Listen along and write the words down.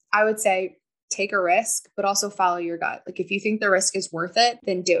I would say take a risk, but also follow your gut. Like if you think the risk is worth it,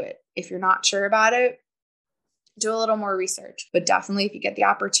 then do it. If you're not sure about it, do a little more research. But definitely if you get the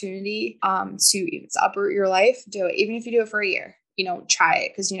opportunity to uproot your life, do it. Even if you do it for a year, try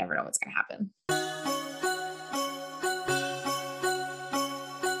it because you never know what's going to happen.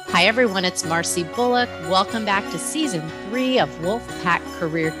 Hi, everyone. It's Marcy Bullock. Welcome back to Season 3 of Wolfpack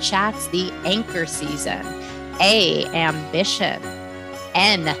Career Chats, the anchor season. A, ambition.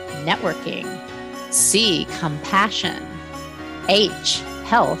 N, networking. C, compassion. H,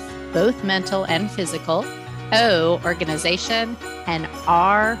 health, both mental and physical. O, organization. And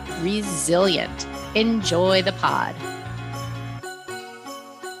R, resilient. Enjoy the pod.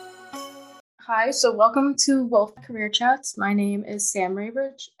 Hi, so welcome to Wolf Career Chats. My name is Sam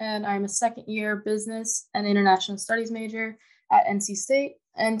Raybridge, and I'm a second-year business and international studies major at NC State.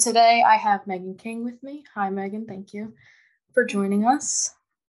 And today I have Megan King with me. Hi, Megan. Thank you for joining us.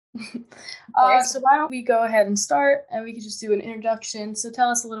 So why don't we go ahead and start, and we can just do an introduction. So tell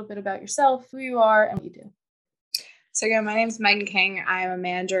us a little bit about yourself, who you are, and what you do. So again, my name is Megan King. I am a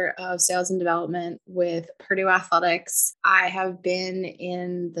manager of sales and development with Purdue Athletics. I have been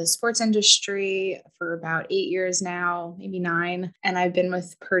in the sports industry for about 8 years now, maybe 9, and I've been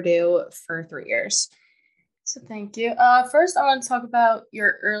with Purdue for 3 years. So thank you. First, I want to talk about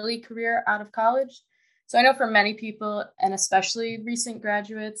your early career out of college. So I know for many people, and especially recent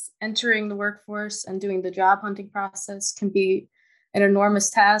graduates, entering the workforce and doing the job hunting process can be an enormous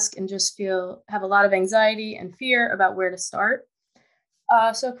task and just have a lot of anxiety and fear about where to start.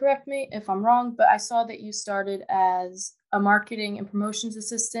 So correct me if I'm wrong, but I saw that you started as a marketing and promotions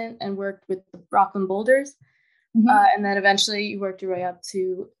assistant and worked with the Rockland Boulders. Mm-hmm. And then eventually you worked your way up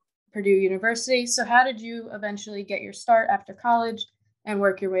to Purdue University. So how did you eventually get your start after college and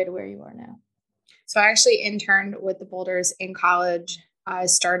work your way to where you are now? So I actually interned with the Boulders in college. I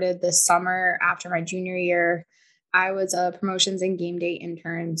started this summer after my junior year. I was a promotions and game day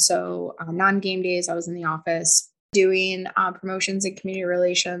intern. So non-game days, I was in the office doing promotions and community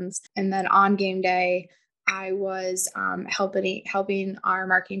relations. And then on game day, I was helping our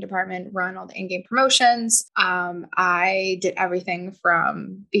marketing department run all the in-game promotions. I did everything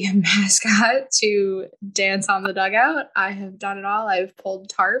from be a mascot to dance on the dugout. I have done it all. I've pulled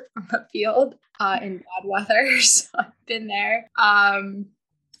tarp on the field in bad weather. So I've been there.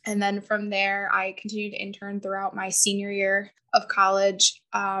 And then from there, I continued to intern throughout my senior year of college,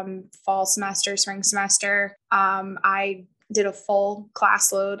 fall semester, spring semester. I did a full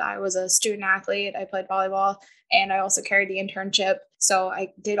class load. I was a student athlete. I played volleyball, and I also carried the internship. So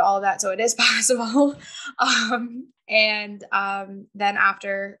I did all of that. So it is possible. And then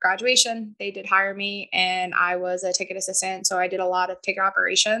after graduation, they did hire me, and I was a ticket assistant. So I did a lot of ticket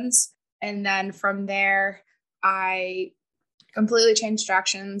operations. And then from there, I completely changed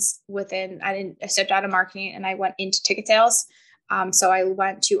directions I stepped out of marketing and I went into ticket sales. So I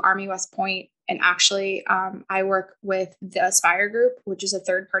went to Army West Point, and actually I work with the Aspire Group, which is a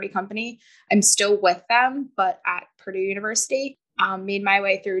third-party company. I'm still with them, but at Purdue University. Made my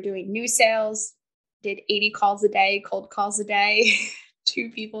way through doing new sales, did 80 calls a day, cold calls a day, to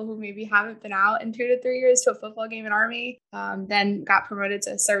people who maybe haven't been out in 2 to 3 years to a football game in Army. Then got promoted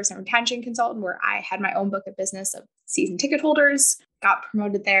to service and retention consultant, where I had my own book of business of season ticket holders, got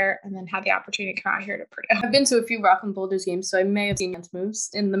promoted there, and then had the opportunity to come out here to Purdue. I've been to a few Rockland Boulders games, so I may have seen dance moves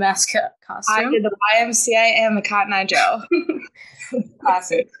in the mascot costume. I did the YMCA and the Cotton Eye Joe.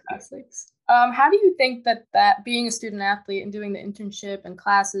 Classics. How do you think that being a student athlete and doing the internship and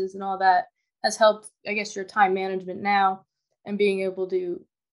classes and all that has helped, I guess, your time management now and being able to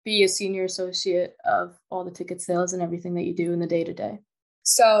be a senior associate of all the ticket sales and everything that you do in the day-to-day?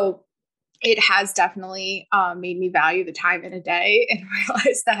 So it has definitely made me value the time in a day and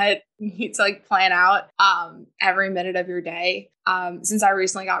realize that you need to plan out every minute of your day. Since I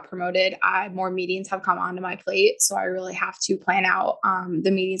recently got promoted, more meetings have come onto my plate. So I really have to plan out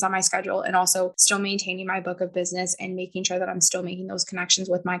the meetings on my schedule, and also still maintaining my book of business and making sure that I'm still making those connections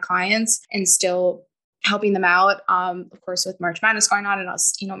with my clients and still helping them out. Of course, with March Madness going on and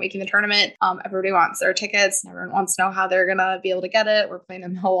us, making the tournament, everybody wants their tickets. Everyone wants to know how they're going to be able to get it. We're playing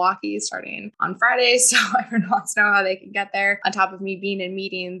in Milwaukee starting on Friday. So everyone wants to know how they can get there, on top of me being in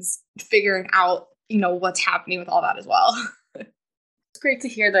meetings, figuring out, what's happening with all that as well. It's great to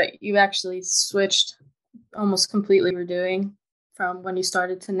hear that you actually switched almost completely what you're doing from when you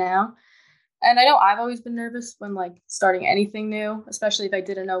started to now. And I know I've always been nervous when starting anything new, especially if I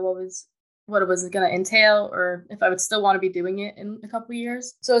didn't know what it was going to entail, or if I would still want to be doing it in a couple of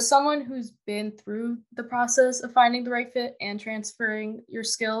years. So as someone who's been through the process of finding the right fit and transferring your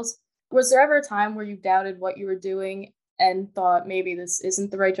skills, was there ever a time where you doubted what you were doing and thought maybe this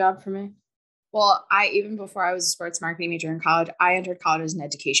isn't the right job for me? Well, even before I was a sports marketing major in college, I entered college as an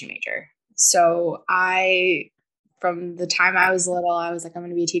education major. So from the time I was little, I was like, I'm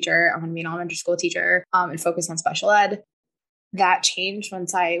going to be a teacher. I'm going to be an elementary school teacher, and focus on special ed. That changed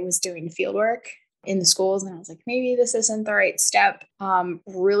once I was doing field work in the schools. And I was like, maybe this isn't the right step.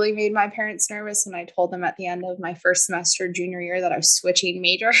 Really made my parents nervous. And I told them at the end of my first semester, junior year, that I was switching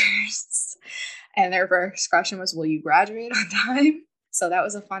majors. And their first question was, will you graduate on time? So that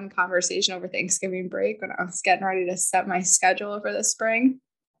was a fun conversation over Thanksgiving break when I was getting ready to set my schedule for the spring.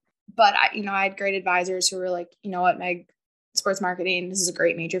 But I had great advisors who were like, you know what, Meg, sports marketing, this is a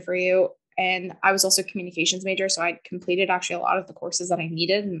great major for you. And I was also a communications major. So I completed actually a lot of the courses that I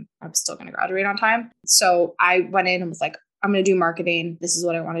needed, and I was still going to graduate on time. So I went in and was like, I'm going to do marketing. This is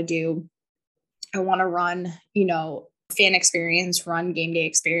what I want to do. I want to run, fan experience, run game day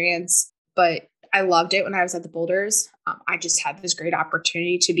experience. But I loved it when I was at the Boulders. I just had this great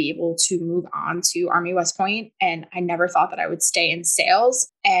opportunity to be able to move on to Army West Point. And I never thought that I would stay in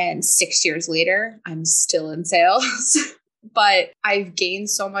sales. And 6 years later, I'm still in sales. But I've gained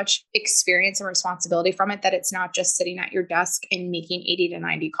so much experience and responsibility from it that it's not just sitting at your desk and making 80 to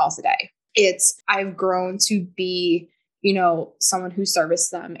 90 calls a day. I've grown to be, someone who services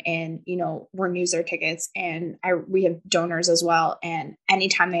them and, renews their tickets. And we have donors as well. And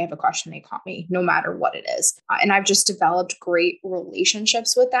anytime they have a question, they call me, no matter what it is. And I've just developed great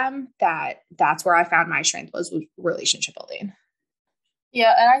relationships with them. That's where I found my strength was with relationship building.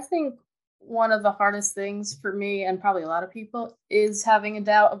 Yeah. And I think one of the hardest things for me and probably a lot of people is having a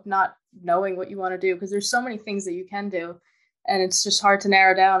doubt of not knowing what you want to do, because there's so many things that you can do. And it's just hard to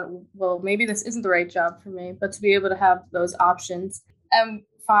narrow down, well, maybe this isn't the right job for me, but to be able to have those options and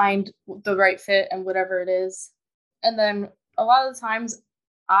find the right fit and whatever it is. And then a lot of the times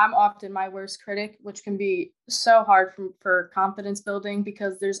I'm often my worst critic, which can be so hard for confidence building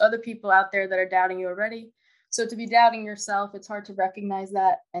because there's other people out there that are doubting you already. So to be doubting yourself, it's hard to recognize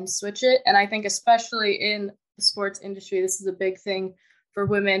that and switch it. And I think especially in the sports industry, this is a big thing for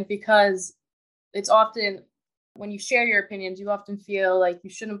women because it's often when you share your opinions, you often feel like you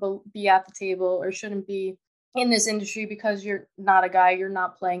shouldn't be at the table or shouldn't be in this industry because you're not a guy, you're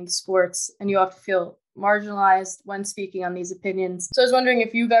not playing sports, and you often feel marginalized when speaking on these opinions. So I was wondering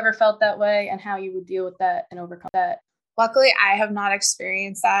if you've ever felt that way and how you would deal with that and overcome that. Luckily, I have not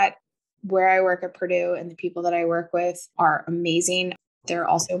experienced that. Where I work at Purdue and the people that I work with are amazing. They're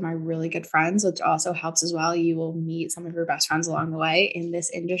also my really good friends, which also helps as well. You will meet some of your best friends along the way in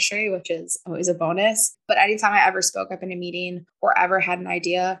this industry, which is always a bonus. But anytime I ever spoke up in a meeting or ever had an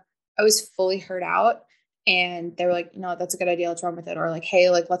idea, I was fully heard out. And they were like, that's a good idea. Let's run with it. Or like,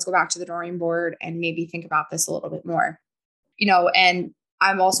 hey, let's go back to the drawing board and maybe think about this a little bit more. And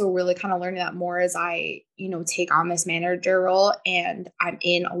I'm also really kind of learning that more as I, take on this manager role. And I'm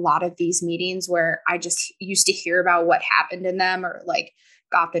in a lot of these meetings where I just used to hear about what happened in them or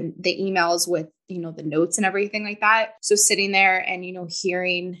got the emails with, the notes and everything like that. So sitting there and,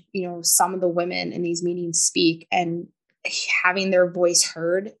 hearing, some of the women in these meetings speak and having their voice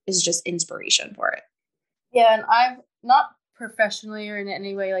heard is just inspiration for it. Yeah. And I've not professionally or in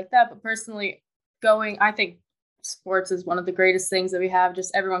any way like that, but personally I think sports is one of the greatest things that we have,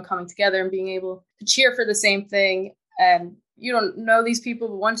 just everyone coming together and being able to cheer for the same thing. And you don't know these people,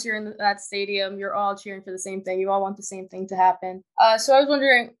 but once you're in that stadium, you're all cheering for the same thing. You all want the same thing to happen. So I was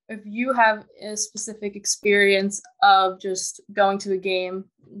wondering if you have a specific experience of just going to a game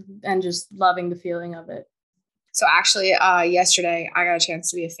and just loving the feeling of it. So actually, yesterday, I got a chance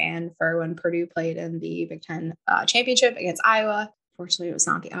to be a fan for when Purdue played in the Big Ten championship against Iowa. Fortunately, it was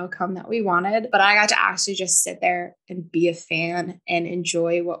not the outcome that we wanted, but I got to actually just sit there and be a fan and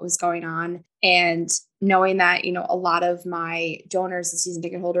enjoy what was going on. And knowing that, a lot of my donors and season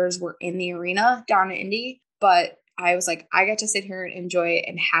ticket holders were in the arena down in Indy, but I was like, I get to sit here and enjoy it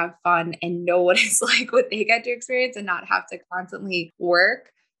and have fun and know what it's like, what they get to experience and not have to constantly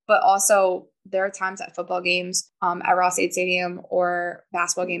work. But also there are times at football games at Ross-Ade Stadium or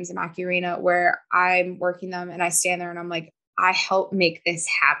basketball games in Mackey Arena where I'm working them and I stand there and I'm like, I help make this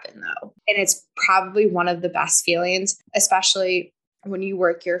happen though. And it's probably one of the best feelings, especially when you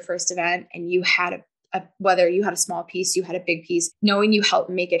work your first event and you had whether you had a small piece, you had a big piece, knowing you helped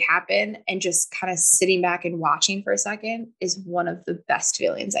make it happen and just kind of sitting back and watching for a second is one of the best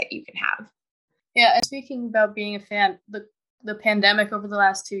feelings that you can have. Yeah. And speaking about being a fan, the pandemic over the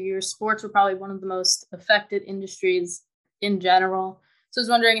last 2 years, sports were probably one of the most affected industries in general. So I was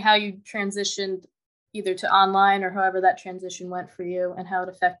wondering how you transitioned either to online or however that transition went for you and how it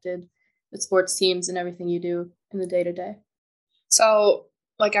affected the sports teams and everything you do in the day-to-day. So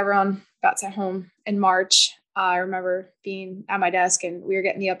like everyone got sent home in March I remember being at my desk and we were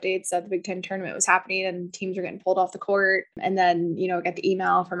getting the updates that the Big Ten tournament was happening and teams were getting pulled off the court. And then, get the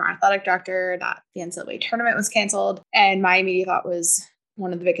email from our athletic director that the NCAA tournament was canceled. And my immediate thought was,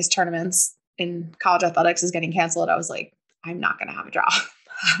 one of the biggest tournaments in college athletics is getting canceled. I was like, I'm not going to have a job.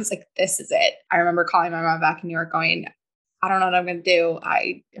 I was like, this is it. I remember calling my mom back in New York going, I don't know what I'm going to do.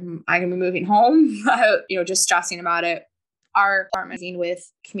 I'm going to be moving home, just stressing about it. Our department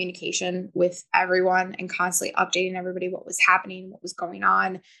with communication with everyone and constantly updating everybody what was happening, what was going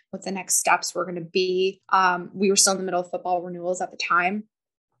on, what the next steps were going to be. We were still in the middle of football renewals at the time.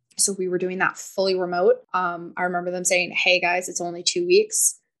 So we were doing that fully remote. I remember them saying, hey guys, it's only 2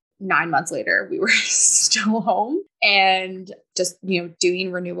 weeks. 9 months later, we were still home and just,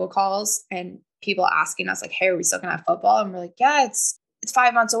 doing renewal calls and people asking us like, hey, are we still going to have football? And we're like, yeah, it's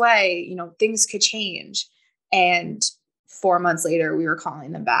 5 months away. Things could change. And 4 months later, we were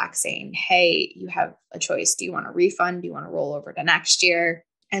calling them back saying, hey, you have a choice. Do you want a refund? Do you want to roll over to next year?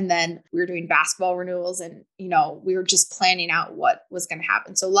 And then we were doing basketball renewals and, we were just planning out what was going to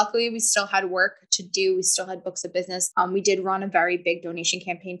happen. So luckily we still had work to do. We still had books of business. We did run a very big donation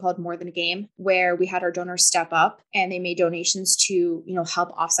campaign called More Than a Game, where we had our donors step up and they made donations to,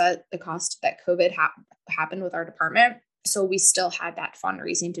 help offset the cost that COVID happened with our department. So we still had that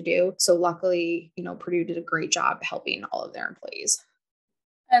fundraising to do. So luckily, Purdue did a great job helping all of their employees.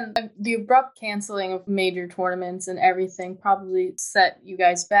 And the abrupt canceling of major tournaments and everything probably set you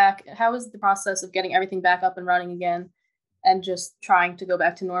guys back. How was the process of getting everything back up and running again and just trying to go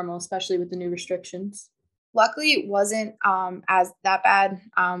back to normal, especially with the new restrictions? Luckily, it wasn't as that bad.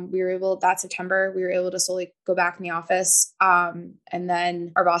 That September, we were able to slowly go back in the office. And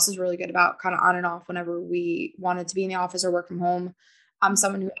then our boss was really good about kind of on and off whenever we wanted to be in the office or work from home. I'm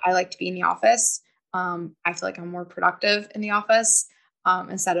someone who I like to be in the office. I feel like I'm more productive in the office.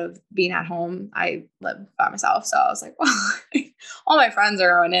 Instead of being at home. I live by myself. So I was like, well, all my friends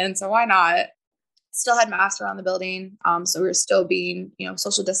are going in, so why not? Still had masks around the building. So we were still being,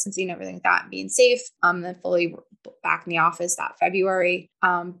 social distancing, everything like that, and being safe. Then fully back in the office that February.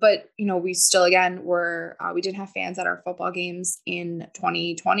 But, we still, again, we didn't have fans at our football games in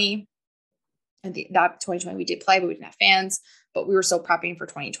 2020. And that 2020 we did play, but we didn't have fans, but we were still prepping for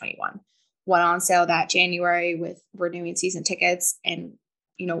 2021. Went on sale that January with renewing season tickets. And,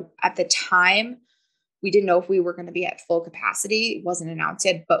 at the time, we didn't know if we were going to be at full capacity. It wasn't announced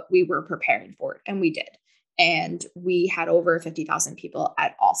yet, but we were preparing for it, and we did. And we had over 50,000 people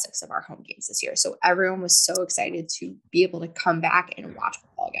at all 6 of our home games this year. So everyone was so excited to be able to come back and watch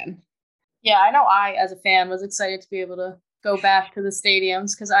football again. Yeah, I know I, as a fan, was excited to be able to go back to the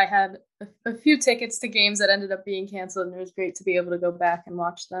stadiums because I had a few tickets to games that ended up being canceled, and it was great to be able to go back and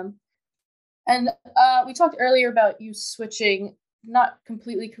watch them. And we talked earlier about you switching, not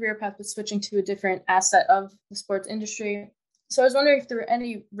completely career path, but switching to a different asset of the sports industry. So I was wondering if there were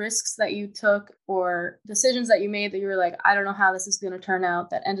any risks that you took or decisions that you made that you were like, I don't know how this is going to turn out,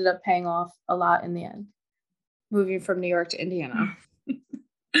 that ended up paying off a lot in the end. Moving from New York to Indiana.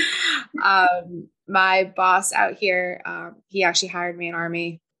 My boss out here, he actually hired me in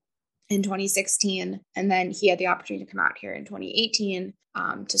Army in 2016. And then he had the opportunity to come out here in 2018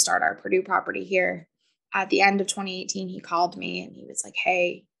 to start our Purdue property here. At the end of 2018, he called me and he was like,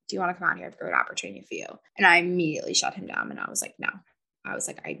 hey, do you want to come out here? I have a great opportunity for you. And I immediately shut him down. And I was like, no. I was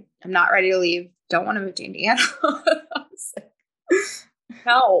like, I'm not ready to leave. Don't want to move to Indiana. I was like,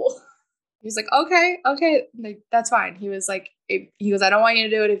 no. He was like, okay, like, that's fine. He was like, I don't want you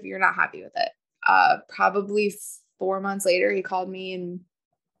to do it if you're not happy with it. Probably 4 months later, he called me in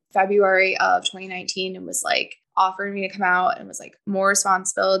February of 2019 and was like, offered me to come out and was like, more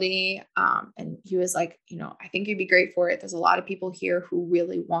responsibility. And he was like, I think you'd be great for it. There's a lot of people here who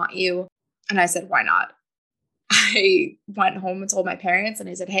really want you. And I said, why not? I went home and told my parents and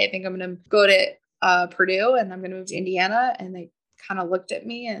I said, hey, I think I'm going to go to Purdue and I'm going to move to Indiana. And they kind of looked at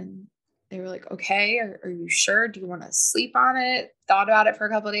me and they were like, okay, are you sure? Do you want to sleep on it? Thought about it for a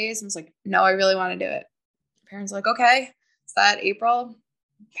couple of days and was like, no, I really want to do it. My parents were like, okay. So that April,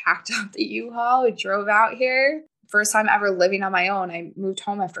 packed up the U-Haul, we drove out here. First time ever living on my own. I moved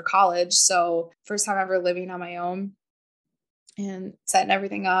home after college. So first time ever living on my own and setting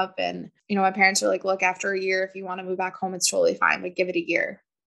everything up. And, my parents were like, look, after a year, if you want to move back home, it's totally fine. Like, give it a year.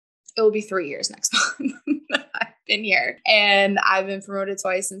 It will be 3 years next month. I've been here and I've been promoted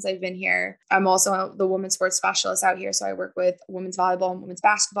twice since I've been here. I'm also the women's sports specialist out here. So I work with women's volleyball and women's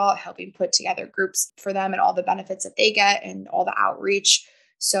basketball, helping put together groups for them and all the benefits that they get and all the outreach.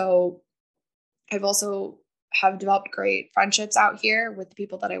 So I've also have developed great friendships out here with the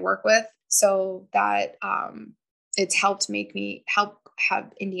people that I work with. So that it's helped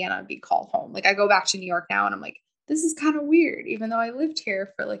have Indiana be called home. Like I go back to New York now and I'm like, this is kind of weird, even though I lived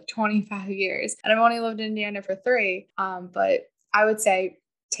here for like 25 years and I've only lived in Indiana for 3. But I would say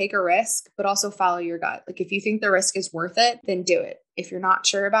take a risk, but also follow your gut. Like if you think the risk is worth it, then do it. If you're not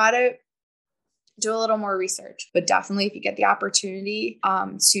sure about it, do a little more research. But definitely if you get the opportunity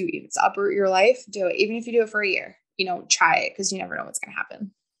to uproot your life, do it. Even if you do it for a year, try it because you never know what's going to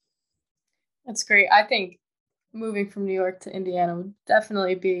happen. That's great. I think moving from New York to Indiana would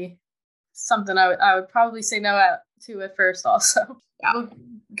definitely be something I would probably say no to at first also. Yeah.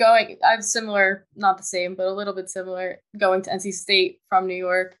 I'm similar, not the same, but a little bit similar, going to NC State from New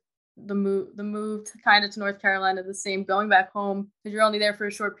York, the move to kind of to North Carolina, the same, going back home because you're only there for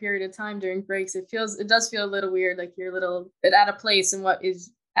a short period of time during breaks. It does feel a little weird, like you're a little bit out of place in what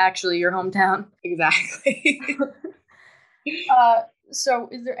is actually your hometown. Exactly. So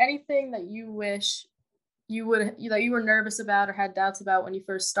is there anything that you wish you were nervous about or had doubts about when you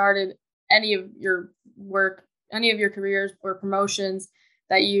first started any of your work, any of your careers or promotions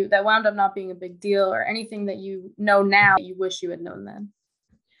that wound up not being a big deal, or anything that you know now you wish you had known then?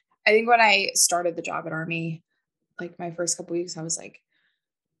 I think when I started the job at Army, like my first couple weeks, I was like,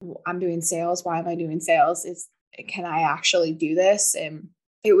 I'm doing sales. Why am I doing sales? Can I actually do this? And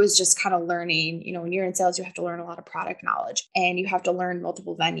it was just kind of learning, when you're in sales, you have to learn a lot of product knowledge and you have to learn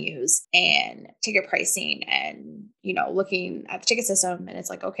multiple venues and ticket pricing and, looking at the ticket system. And it's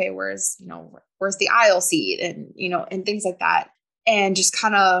like, okay, where's the aisle seat and, and things like that. And just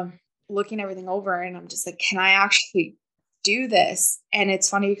kind of looking everything over. And I'm just like, can I actually do this? And it's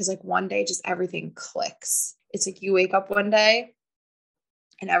funny because like one day, just everything clicks. It's like you wake up one day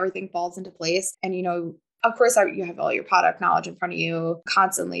and everything falls into place. And, of course, you have all your product knowledge in front of you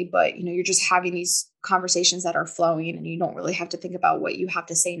constantly, but, you're just having these conversations that are flowing and you don't really have to think about what you have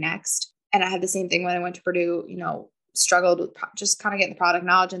to say next. And I had the same thing when I went to Purdue, struggled with just kind of getting the product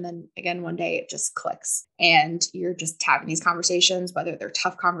knowledge. And then again, one day it just clicks and you're just having these conversations, whether they're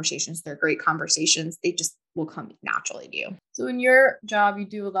tough conversations, they're great conversations, they just will come naturally to you. So in your job, you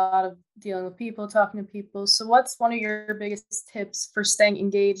do a lot of dealing with people, talking to people. So what's one of your biggest tips for staying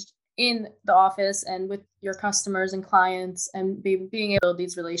engaged in the office and with your customers and clients and being able to build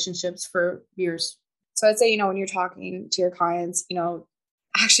these relationships for years? So I'd say, when you're talking to your clients,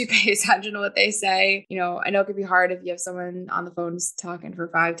 actually pay attention to what they say. I know it could be hard if you have someone on the phone talking for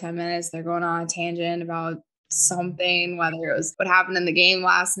 5-10 minutes, they're going on a tangent about something, whether it was what happened in the game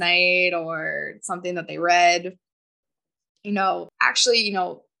last night or something that they read. Actually,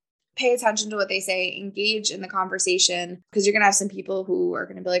 pay attention to what they say, engage in the conversation, because you're going to have some people who are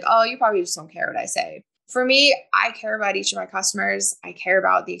going to be like, oh, you probably just don't care what I say. For me, I care about each of my customers. I care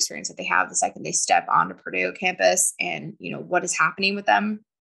about the experience that they have the second they step onto Purdue campus and, what is happening with them.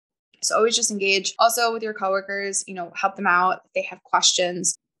 So always just engage. Also with your coworkers, help them out if they have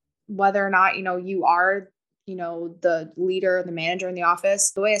questions, whether or not, you are, the leader, the manager in the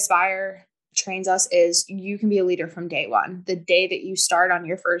office. The way Aspire trains us is you can be a leader from day one. The day that you start on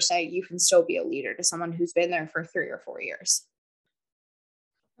your first day, you can still be a leader to someone who's been there for 3 or 4 years.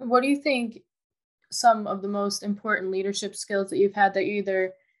 What do you think some of the most important leadership skills that you've had that you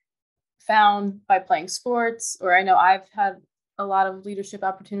either found by playing sports, or I know I've had a lot of leadership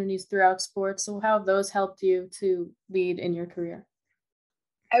opportunities throughout sports. So how have those helped you to lead in your career?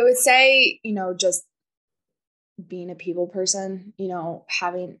 I would say, just being a people person,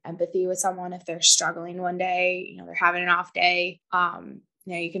 having empathy with someone if they're struggling one day, they're having an off day.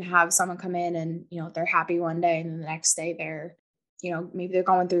 You can have someone come in and, they're happy one day and then the next day they're, maybe they're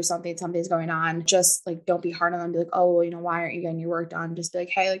going through something's going on. Just like, don't be hard on them. Be like, oh, well, why aren't you getting your work done? Just be like,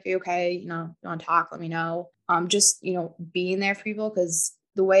 hey, like, are you okay? You want to talk, let me know. Just, being there for people, because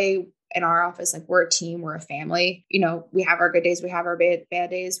the way in our office, like we're a team, we're a family, we have our good days, we have our bad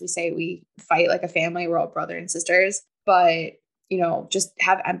days. We say we fight like a family, we're all brother and sisters, but, just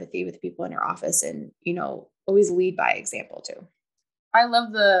have empathy with people in your office and, always lead by example too. I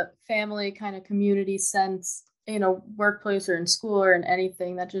love the family kind of community sense, workplace or in school or in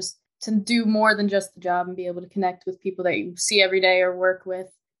anything, that just to do more than just the job and be able to connect with people that you see every day or work with.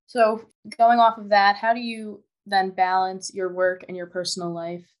 So going off of that, how do you then balance your work and your personal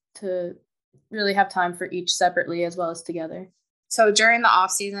life to really have time for each separately as well as together? So during the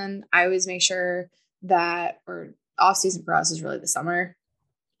off season, I always make sure that, or off season for us is really the summer,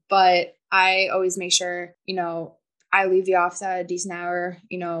 but I always make sure, I leave the office at a decent hour.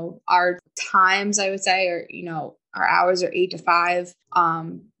 Our times, I would say, are, our hours are 8 to 5.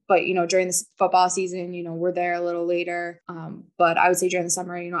 But, during this football season, we're there a little later. But I would say during the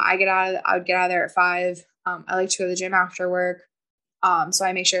summer, I would get out of there at 5. I like to go to the gym after work. So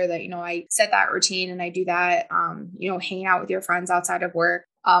I make sure that, I set that routine and I do that, hanging out with your friends outside of work.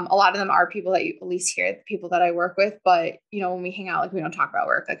 A lot of them are people that you at least hear, the people that I work with. But, when we hang out, like we don't talk about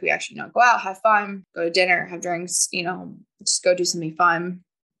work, like we actually, go out, have fun, go to dinner, have drinks, just go do something fun.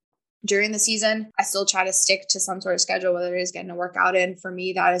 During the season, I still try to stick to some sort of schedule, whether it is getting a workout in. For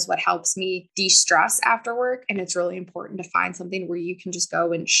me, that is what helps me de-stress after work. And it's really important to find something where you can just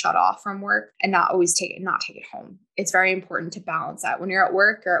go and shut off from work and not take it home. It's very important to balance that. When you're at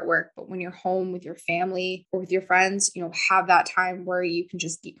work, but when you're home with your family or with your friends, have that time where you can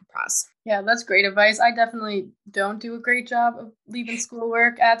just decompress. Yeah, that's great advice. I definitely don't do a great job of leaving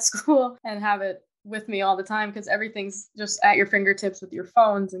schoolwork at school and have it with me all the time, because everything's just at your fingertips with your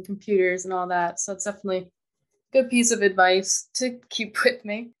phones and computers and all that. So it's definitely a good piece of advice to keep with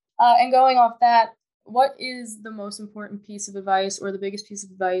me. And going off that, what is the most important piece of advice or the biggest piece of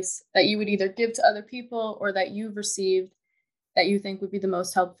advice that you would either give to other people or that you've received that you think would be the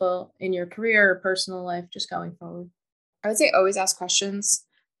most helpful in your career or personal life just going forward? I would say always ask questions.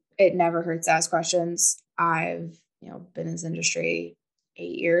 It never hurts to ask questions. I've, been in this industry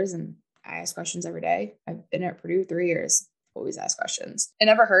 8 years and I ask questions every day. I've been at Purdue 3 years. Always ask questions. It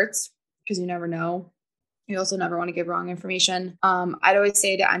never hurts because you never know. You also never want to give wrong information. I'd always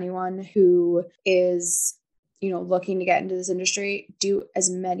say to anyone who is, looking to get into this industry, do as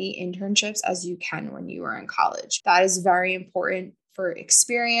many internships as you can when you are in college. That is very important for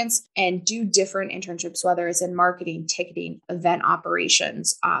experience, and do different internships, whether it's in marketing, ticketing, event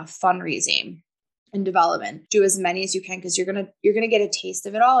operations, fundraising, and development. Do as many as you can, because you're gonna get a taste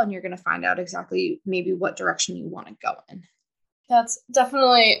of it all, and you're gonna find out exactly maybe what direction you want to go in. That's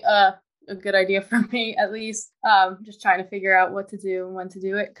definitely a good idea for me, at least. Just trying to figure out what to do and when to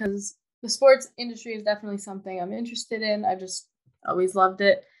do it, because the sports industry is definitely something I'm interested in. I just always loved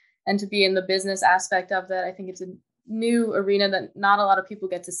it, and to be in the business aspect of that, I think it's a new arena that not a lot of people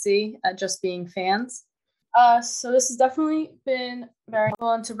get to see, just being fans. So this has definitely been very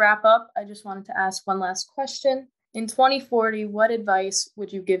helpful. And to wrap up, I just wanted to ask one last question. In 2040, what advice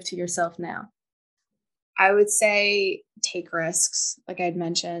would you give to yourself now? I would say take risks. Like I'd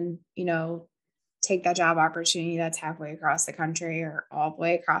mentioned, take that job opportunity that's halfway across the country or all the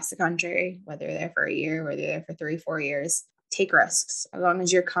way across the country, whether you're there for a year, whether you're there for 3-4 years. Take risks. As long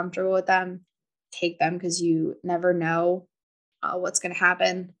as you're comfortable with them, take them, because you never know what's going to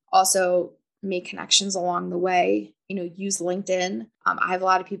happen. Also, make connections along the way. Use LinkedIn. I have a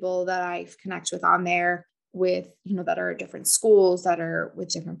lot of people that I connect with on there with, that are at different schools, that are with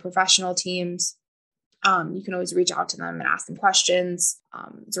different professional teams. You can always reach out to them and ask them questions.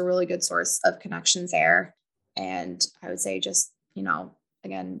 It's a really good source of connections there. And I would say just,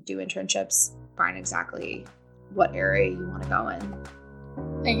 again, do internships, find exactly what area you want to go in.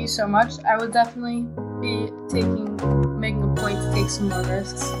 Thank you so much. I would definitely be making a point to take some more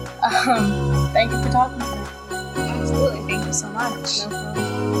risks. Thank you for talking to me. Absolutely. Thank you so much. No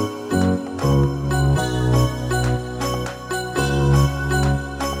problem.